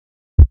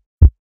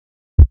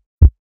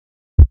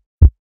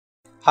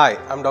Hi,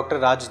 I'm Dr.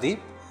 Rajdeep.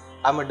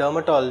 I'm a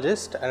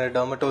dermatologist and a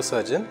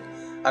dermatosurgeon,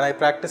 and I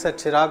practice at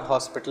Chirag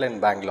Hospital in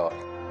Bangalore.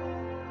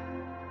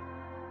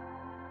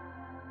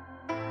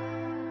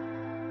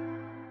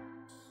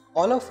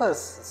 All of us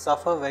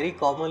suffer very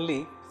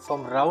commonly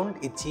from round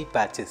itchy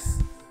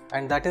patches,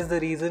 and that is the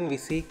reason we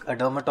seek a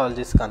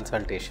dermatologist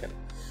consultation.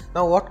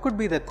 Now, what could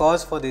be the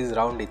cause for these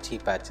round itchy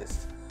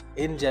patches?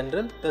 In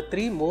general, the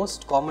three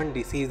most common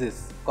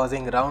diseases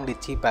causing round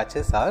itchy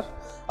patches are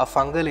a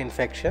fungal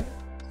infection,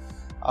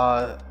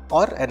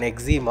 or an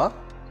eczema,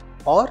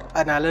 or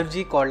an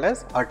allergy called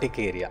as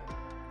urticaria.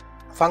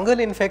 Fungal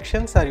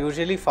infections are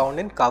usually found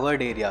in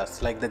covered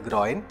areas like the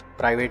groin,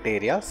 private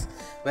areas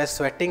where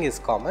sweating is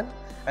common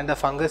and the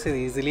fungus is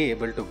easily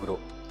able to grow.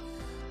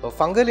 So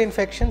fungal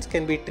infections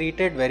can be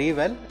treated very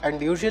well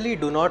and usually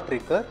do not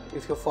recur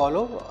if you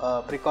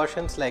follow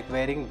precautions like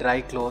wearing dry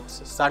clothes,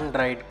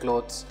 sun-dried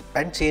clothes,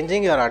 and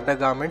changing your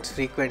undergarments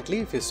frequently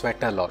if you sweat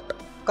a lot.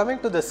 Coming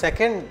to the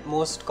second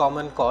most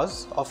common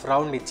cause of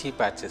round itchy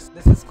patches,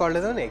 this is called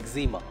as an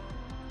eczema.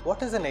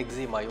 What is an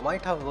eczema? You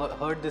might have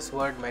heard this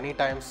word many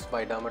times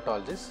by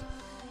dermatologists.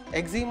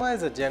 Eczema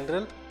is a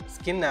general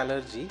skin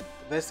allergy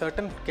where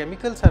certain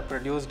chemicals are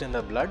produced in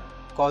the blood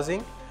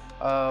causing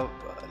a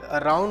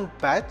round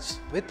patch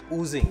with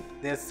oozing.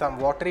 There is some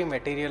watery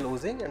material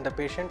oozing and the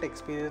patient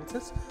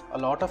experiences a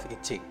lot of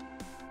itching.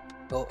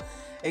 So,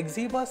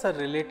 eczemas are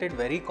related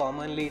very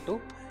commonly to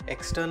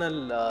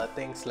external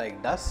things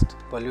like dust,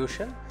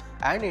 pollution,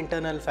 and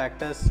internal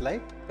factors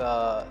like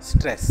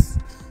stress.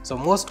 So,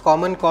 most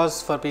common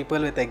cause for people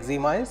with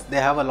eczema is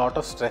they have a lot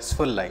of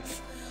stressful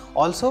life.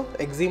 Also,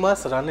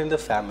 eczemas run in the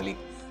family.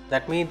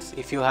 That means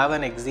if you have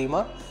an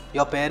eczema,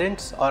 your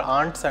parents or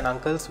aunts and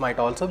uncles might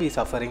also be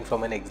suffering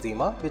from an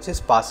eczema which is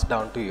passed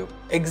down to you.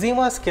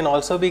 Eczemas can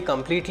also be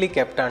completely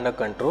kept under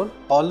control,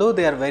 although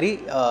they are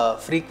very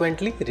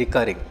frequently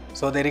recurring.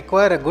 So they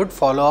require a good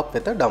follow-up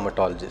with a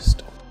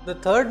dermatologist. The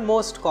third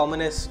most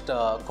commonest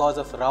cause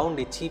of round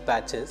itchy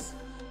patches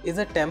is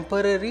a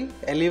temporary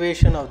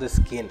elevation of the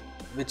skin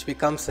which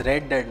becomes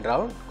red and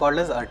round called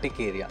as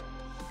urticaria.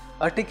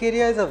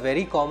 Urticaria is a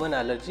very common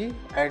allergy,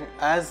 and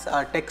as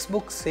our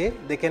textbooks say,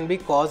 they can be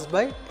caused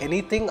by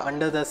anything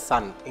under the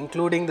sun,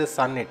 including the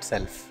sun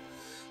itself.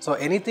 So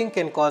anything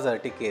can cause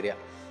urticaria,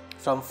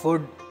 from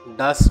food,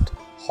 dust,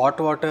 hot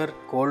water,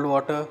 cold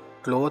water,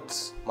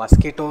 clothes,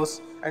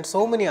 mosquitoes, and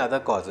so many other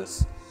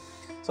causes.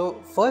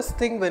 So first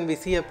thing, when we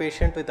see a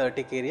patient with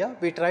urticaria,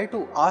 we try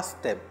to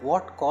ask them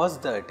what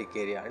caused the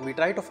urticaria, and we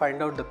try to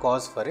find out the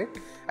cause for it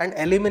and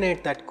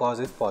eliminate that cause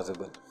if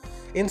possible.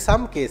 In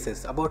some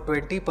cases, about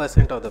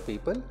 20% of the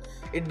people,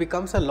 it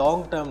becomes a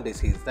long-term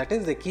disease. That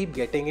is, they keep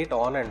getting it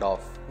on and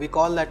off. We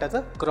call that as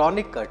a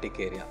chronic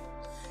urticaria.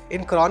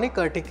 In chronic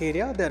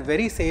urticaria, there are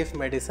very safe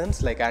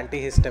medicines like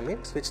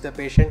anti-histamines which the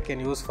patient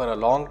can use for a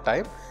long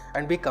time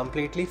and be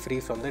completely free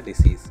from the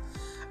disease.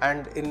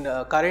 And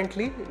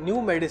currently, new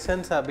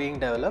medicines are being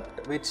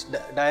developed which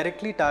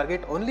directly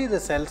target only the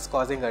cells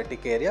causing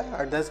urticaria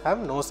and thus have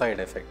no side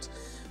effects.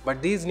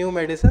 But these new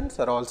medicines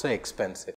are also expensive.